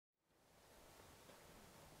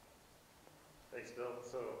still,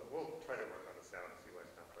 so we'll try to work on the sound and see why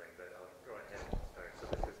it's not playing, but I'll go ahead and start. So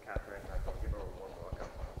this is Kathrine. I'll give her a warm welcome.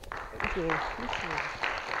 Thank you. Thank you.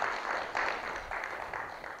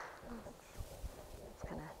 It's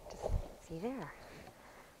gonna just see there.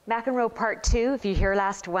 McEnroe Part 2. If you hear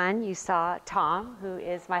last one, you saw Tom, who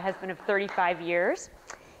is my husband of 35 years.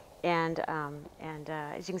 And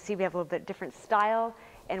as you can see, we have a little bit different style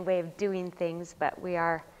and way of doing things, but we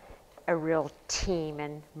are a real team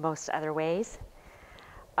in most other ways.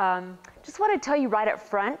 Just want to tell you right up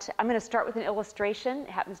front, I'm going to start with an illustration. It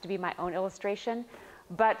happens to be my own illustration,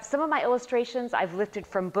 but some of my illustrations I've lifted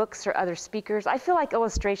from books or other speakers. I feel like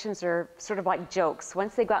illustrations are sort of like jokes.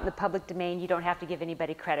 Once they go out in the public domain, you don't have to give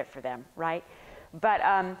anybody credit for them, right? But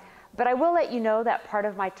I will let you know that part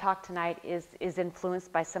of my talk tonight is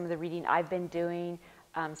influenced by some of the reading I've been doing,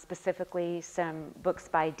 specifically some books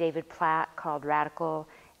by David Platt called Radical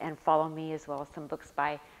and Follow Me, as well as some books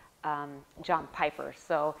by John Piper.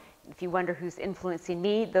 So if you wonder who's influencing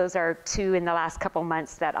me, those are two in the last couple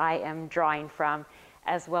months that I am drawing from,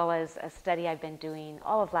 as well as a study I've been doing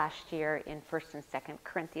all of last year in 1st and 2nd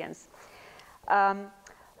Corinthians.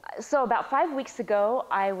 So about 5 weeks ago,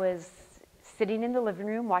 I was sitting in the living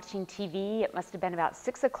room watching TV. It must have been about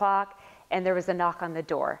 6 o'clock, and there was a knock on the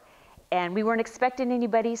door. And we weren't expecting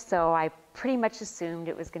anybody, so I pretty much assumed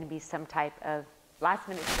it was going to be some type of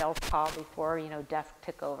last-minute sales call before, dusk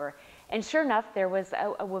took over. And sure enough, there was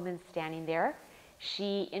a woman standing there.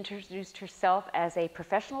 She introduced herself as a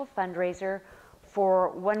professional fundraiser for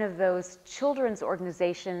one of those children's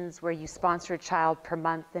organizations where you sponsor a child per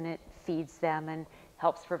month and it feeds them and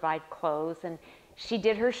helps provide clothes. And she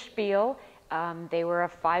did her spiel. They were a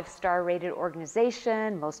 5-star rated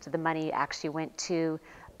organization. Most of the money actually went to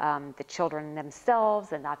the children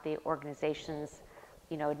themselves and not the organization's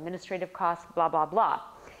administrative costs, blah, blah, blah.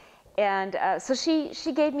 And so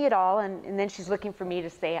she gave me it all, and then she's looking for me to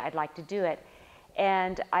say I'd like to do it.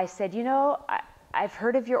 And I said, I've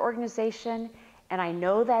heard of your organization, and I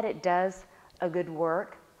know that it does a good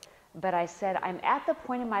work, but I said, I'm at the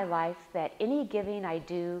point in my life that any giving I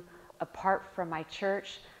do apart from my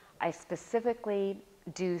church, I specifically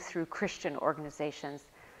do through Christian organizations.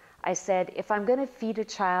 I said, if I'm going to feed a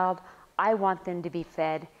child, I want them to be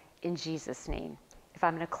fed in Jesus' name. If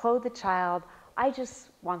I'm going to clothe a child, I just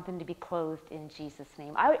want them to be clothed in Jesus'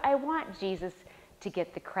 name. I want Jesus to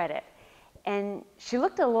get the credit. And she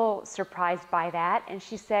looked a little surprised by that, and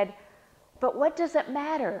she said, but what does it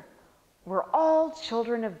matter? We're all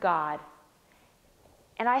children of God.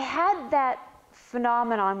 And I had that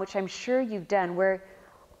phenomenon, which I'm sure you've done, where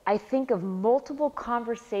I think of multiple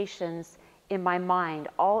conversations in my mind,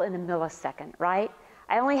 all in a millisecond, right?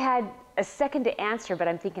 I only had a second to answer, but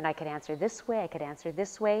I'm thinking I could answer this way, I could answer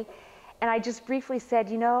this way. And I just briefly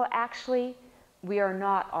said, actually, we are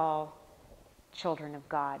not all children of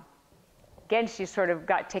God. Again, she sort of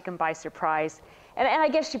got taken by surprise. And I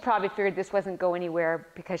guess she probably figured this wasn't go anywhere,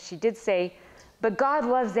 because she did say, but God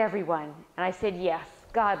loves everyone. And I said, yes,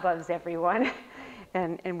 God loves everyone.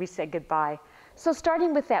 and we said goodbye. So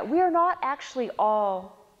starting with that, we are not actually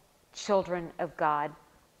all children of God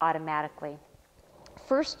automatically.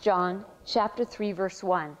 1 John chapter 3, verse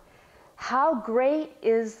 1. How great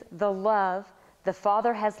is the love the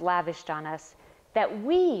Father has lavished on us, that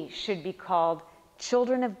we should be called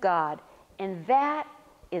children of God, and that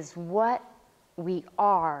is what we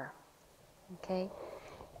are. Okay?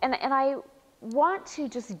 And I want to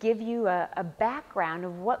just give you a background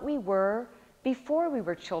of what we were before we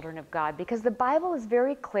were children of God, because the Bible is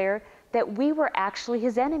very clear that we were actually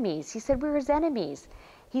his enemies. He said we were his enemies.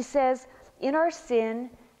 He says in our sin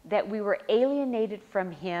that we were alienated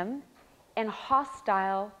from him and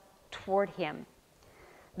hostile toward him.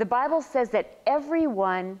 The Bible says that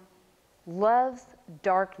everyone loves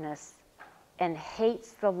darkness and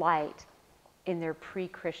hates the light in their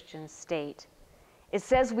pre-Christian state. It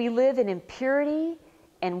says we live in impurity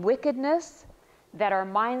and wickedness, that our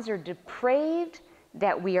minds are depraved,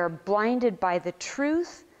 that we are blinded by the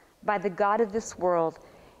truth, by the God of this world.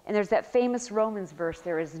 And there's that famous Romans verse,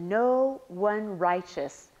 there is no one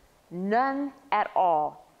righteous, none at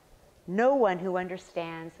all, no one who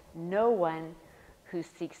understands, no one who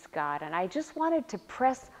seeks God. And I just wanted to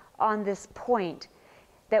press on this point,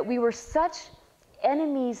 that we were such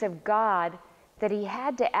enemies of God that he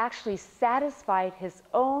had to actually satisfy his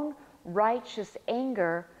own righteous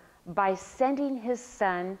anger by sending his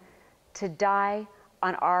son to die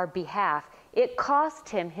on our behalf. It cost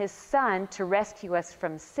him his son to rescue us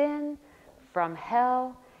from sin, from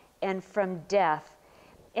hell, and from death.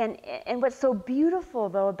 And what's so beautiful,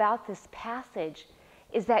 though, about this passage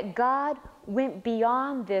is that God went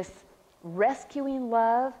beyond this rescuing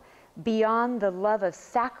love, beyond the love of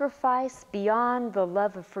sacrifice, beyond the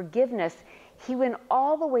love of forgiveness. He went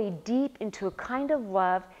all the way deep into a kind of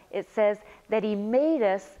love, it says, that he made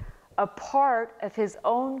us a part of his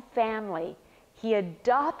own family. He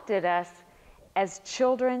adopted us as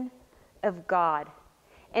children of God.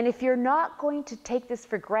 And if you're not going to take this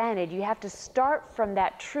for granted, you have to start from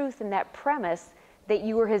that truth and that premise that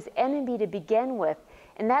you were his enemy to begin with.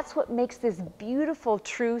 And that's what makes this beautiful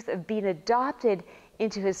truth of being adopted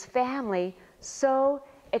into his family so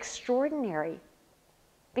extraordinary.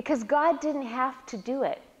 Because God didn't have to do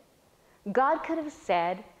it. God could have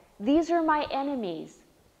said, these are my enemies.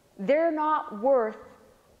 They're not worth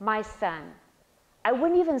my son. I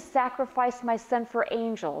wouldn't even sacrifice my son for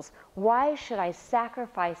angels. Why should I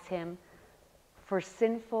sacrifice him for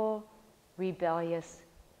sinful, rebellious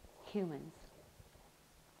humans?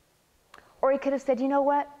 Or he could have said, you know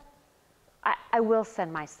what? I will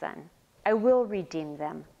send my son. I will redeem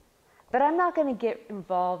them. But I'm not going to get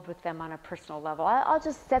involved with them on a personal level. I'll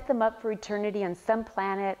just set them up for eternity on some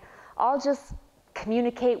planet. I'll just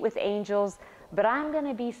communicate with angels, but I'm going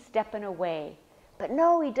to be stepping away. But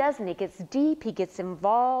no, he doesn't. He gets deep. He gets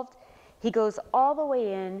involved. He goes all the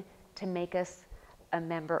way in to make us a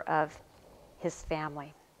member of his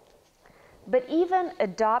family. But even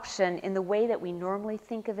adoption, in the way that we normally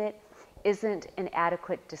think of it, isn't an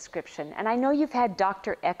adequate description. And I know you've had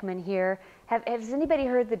Dr. Ekman here. Has anybody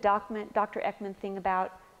heard the Dr. Ekman thing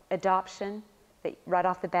about adoption? That right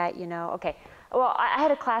off the bat, you know? Okay. Well, I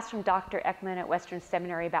had a class from Dr. Ekman at Western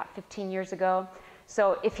Seminary about 15 years ago.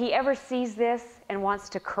 So if he ever sees this and wants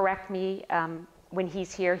to correct me when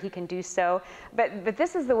he's here, he can do so. But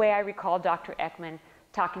this is the way I recall Dr. Ekman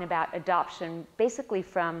talking about adoption, basically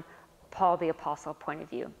from Paul the Apostle point of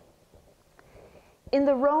view. In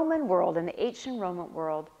the Roman world, in the ancient Roman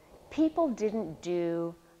world, people didn't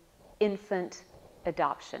do infant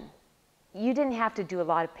adoption. You didn't have to do a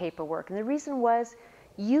lot of paperwork. And the reason was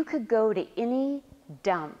you could go to any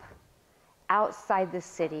dump outside the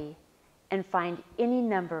city and find any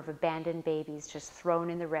number of abandoned babies just thrown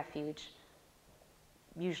in the refuge,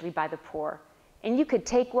 usually by the poor. And you could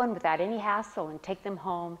take one without any hassle and take them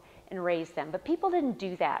home and raise them. But people didn't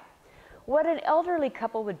do that. What an elderly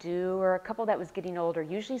couple would do, or a couple that was getting older,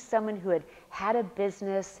 usually someone who had had a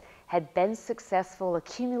business, had been successful,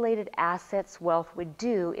 accumulated assets, wealth, would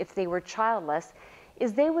do if they were childless,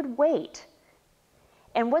 is they would wait.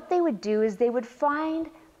 And what they would do is they would find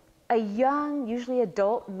a young, usually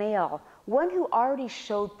adult male, one who already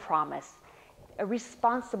showed promise, a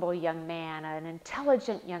responsible young man, an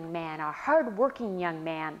intelligent young man, a hardworking young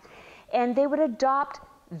man, and they would adopt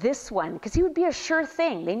this one, because he would be a sure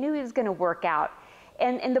thing. They knew he was going to work out.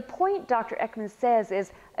 And the point Dr. Ekman says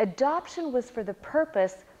is adoption was for the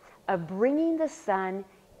purpose of bringing the son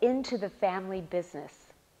into the family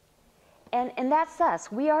business. And that's us.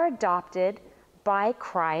 We are adopted by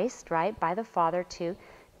Christ, right, by the Father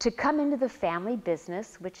to come into the family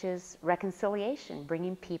business, which is reconciliation,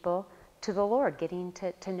 bringing people to the Lord, getting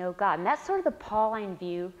to know God. And that's sort of the Pauline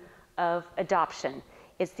view of adoption.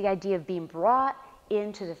 It's the idea of being brought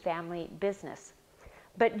into the family business.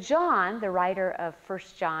 But John, the writer of 1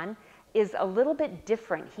 John, is a little bit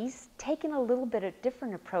different. He's taken a little bit of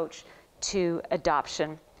different approach to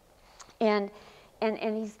adoption. And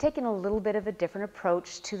he's taken a little bit of a different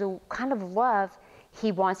approach to the kind of love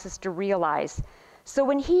he wants us to realize. So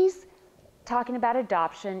when he's talking about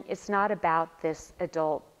adoption, it's not about this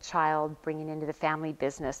adult child bringing into the family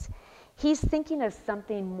business. He's thinking of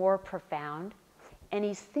something more profound, and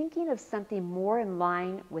he's thinking of something more in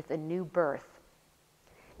line with a new birth.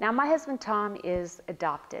 Now, my husband Tom is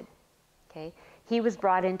adopted. Okay, he was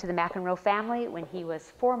brought into the McEnroe family when he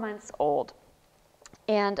was 4 months old,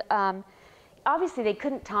 and obviously they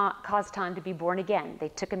couldn't cause Tom to be born again. They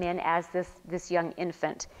took him in as this young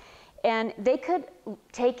infant, and they could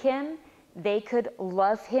take him, they could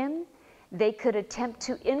love him, they could attempt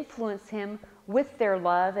to influence him with their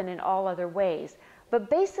love and in all other ways. But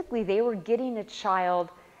basically, they were getting a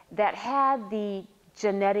child that had the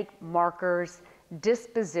genetic markers,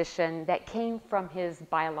 disposition that came from his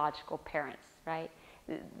biological parents, right?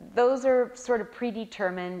 Those are sort of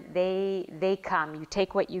predetermined. They come. You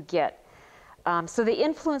take what you get. So they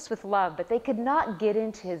influence with love, but they could not get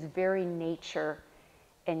into his very nature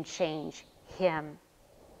and change him.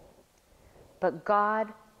 But God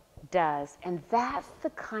does. And that's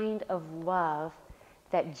the kind of love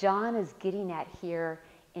that John is getting at here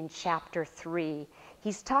in chapter 3.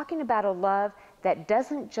 He's talking about a love that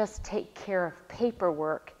doesn't just take care of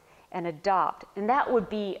paperwork and adopt. And that would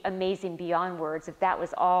be amazing beyond words if that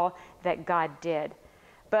was all that God did.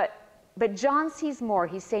 But John sees more.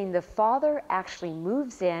 He's saying the Father actually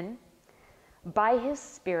moves in by his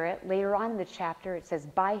Spirit. Later on in the chapter, it says,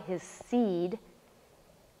 by his seed.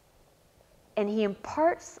 And he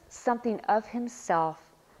imparts something of himself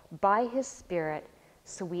by his Spirit,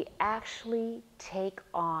 so we actually take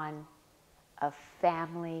on a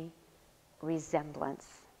family resemblance.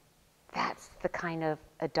 That's the kind of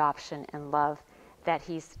adoption and love that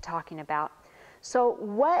he's talking about. So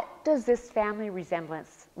what does this family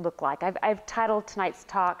resemblance look like? I've titled tonight's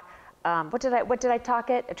talk, what did I talk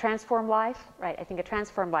it? A transformed life? Right, I think a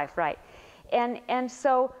transformed life, right. And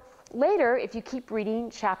so later, if you keep reading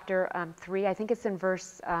chapter 3, I think it's in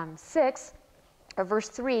verse 6, or verse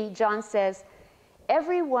 3, John says,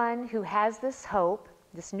 everyone who has this hope,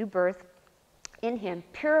 this new birth, in him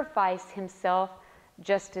purifies himself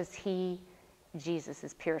just as he, Jesus,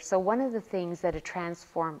 is pure. So one of the things that a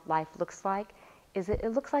transformed life looks like is it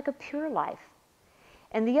looks like a pure life.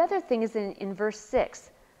 And the other thing is in verse 6,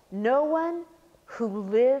 no one who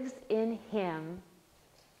lives in him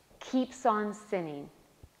keeps on sinning.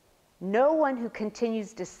 No one who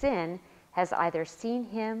continues to sin has either seen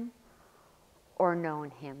him or known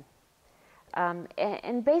him.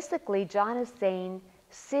 And basically, John is saying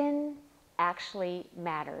sin actually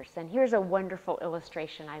matters. And here's a wonderful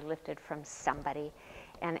illustration I lifted from somebody,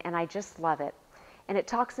 and I just love it. And it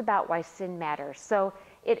talks about why sin matters. So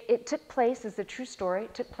it took place, as a true story,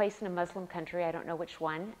 it took place in a Muslim country. I don't know which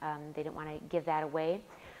one. They didn't want to give that away.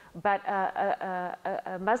 But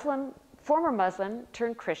a Muslim, former Muslim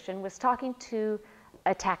turned Christian, was talking to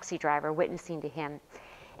a taxi driver, witnessing to him.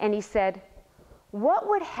 And he said, what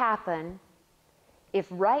would happen if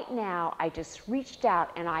right now I just reached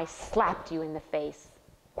out and I slapped you in the face?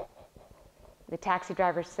 The taxi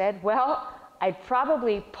driver said, well, I'd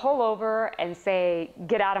probably pull over and say,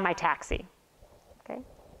 get out of my taxi. Okay? And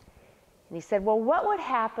he said, well, what would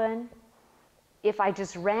happen if I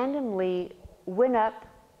just randomly went up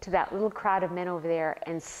to that little crowd of men over there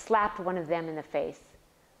and slapped one of them in the face?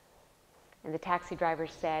 And the taxi driver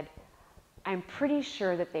said, I'm pretty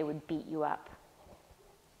sure that they would beat you up.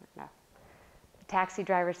 No. The taxi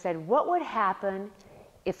driver said, what would happen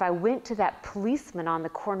if I went to that policeman on the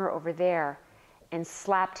corner over there and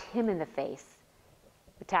slapped him in the face?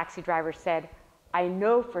 The taxi driver said, I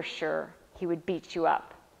know for sure he would beat you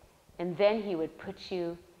up, and then he would put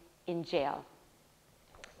you in jail.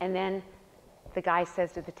 And then the guy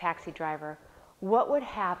says to the taxi driver, what would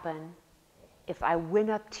happen if I went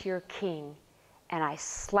up to your king and I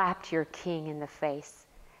slapped your king in the face?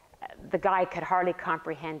 The guy could hardly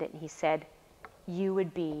comprehend it, and he said, you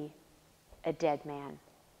would be a dead man.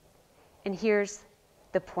 And here's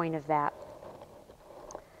the point of that.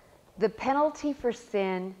 The penalty for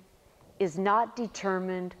sin is not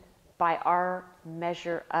determined by our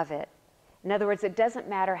measure of it. In other words, it doesn't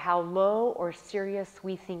matter how low or serious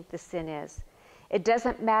we think the sin is. It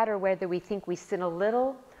doesn't matter whether we think we sin a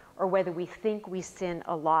little or whether we think we sin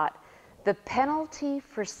a lot. The penalty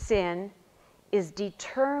for sin is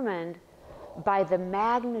determined by the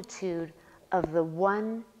magnitude of the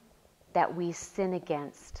one that we sin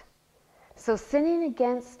against. So sinning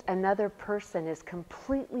against another person is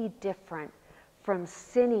completely different from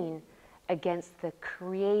sinning against the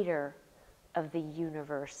creator of the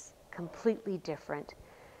universe. Completely different.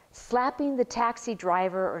 Slapping the taxi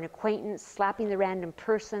driver or an acquaintance, slapping the random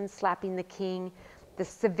person, slapping the king, the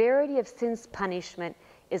severity of sin's punishment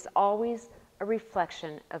is always a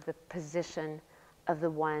reflection of the position of the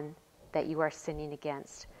one that you are sinning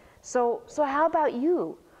against. So how about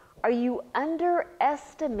you? Are you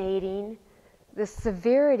underestimating the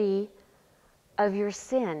severity of your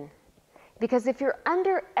sin? Because if you're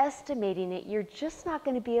underestimating it, you're just not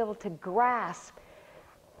going to be able to grasp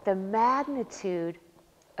the magnitude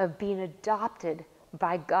of being adopted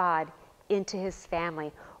by God into his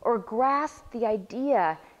family, or grasp the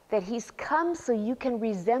idea that he's come so you can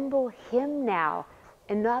resemble him now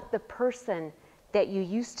and not the person that you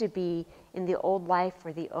used to be in the old life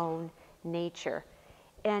or the old nature.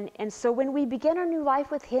 And so when we begin our new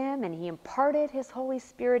life with him and he imparted his Holy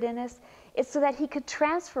Spirit in us, it's so that he could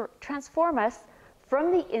transform us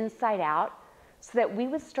from the inside out so that we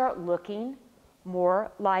would start looking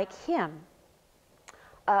more like him.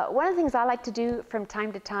 One of the things I like to do from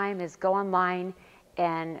time to time is go online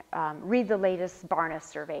and read the latest Barna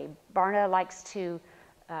survey. Barna likes to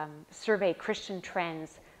survey Christian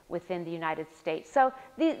trends within the United States. So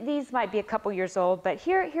these might be a couple years old, but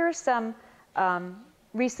here are some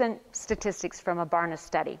recent statistics from a Barna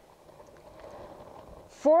study.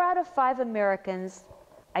 4 out of 5 Americans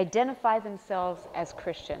identify themselves as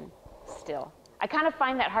Christian still. I kind of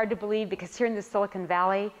find that hard to believe because here in the Silicon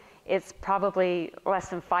Valley, it's probably less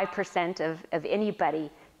than 5% of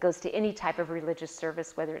anybody goes to any type of religious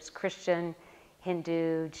service, whether it's Christian,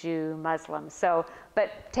 Hindu, Jew, Muslim. So,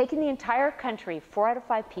 but taking the entire country, 4 out of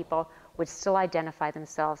 5 people would still identify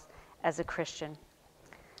themselves as a Christian.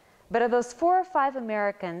 But of those 4 or 5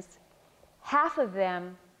 Americans, half of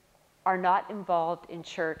them are not involved in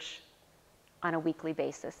church on a weekly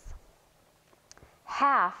basis.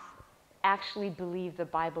 Half actually believe the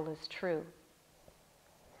Bible is true.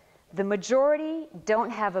 The majority don't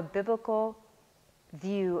have a biblical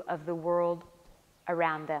view of the world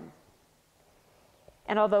around them.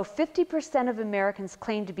 And although 50% of Americans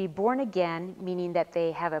claim to be born again, meaning that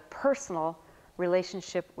they have a personal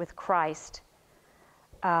relationship with Christ,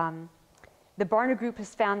 the Barna Group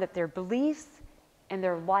has found that their beliefs and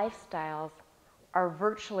their lifestyles are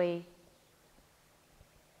virtually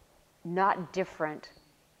not different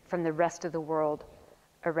from the rest of the world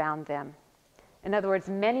around them. In other words,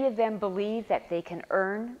 many of them believe that they can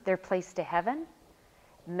earn their place to heaven.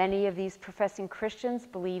 Many of these professing Christians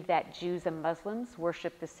believe that Jews and Muslims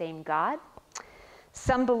worship the same God.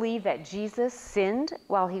 Some believe that Jesus sinned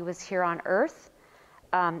while he was here on earth.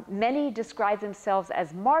 Many describe themselves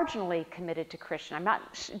as marginally committed to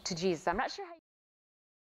Jesus. I'm not sure how